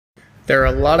There are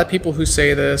a lot of people who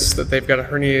say this, that they've got a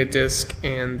herniated disc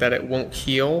and that it won't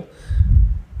heal.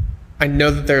 I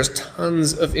know that there's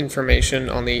tons of information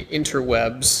on the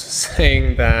interwebs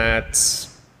saying that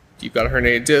you've got a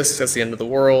herniated disc, that's the end of the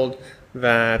world,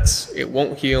 that it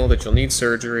won't heal, that you'll need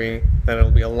surgery, that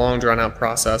it'll be a long drawn-out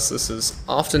process. This is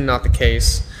often not the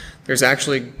case. There's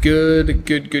actually good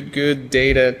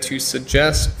data to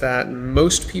suggest that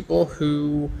most people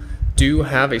who do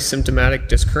have a symptomatic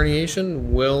disc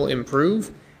herniation will improve.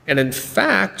 And in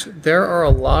fact, there are a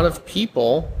lot of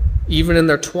people, even in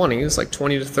their 20s, like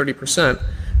 20 to 30%,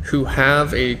 who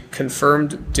have a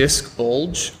confirmed disc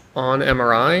bulge on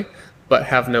MRI, but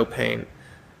have no pain.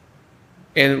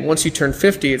 And once you turn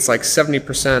 50, it's like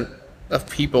 70% of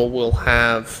people will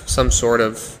have some sort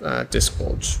of disc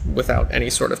bulge without any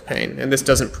sort of pain. And this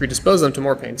doesn't predispose them to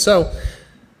more pain. So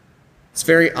it's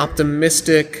very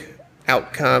optimistic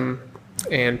outcome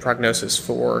and prognosis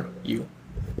for you.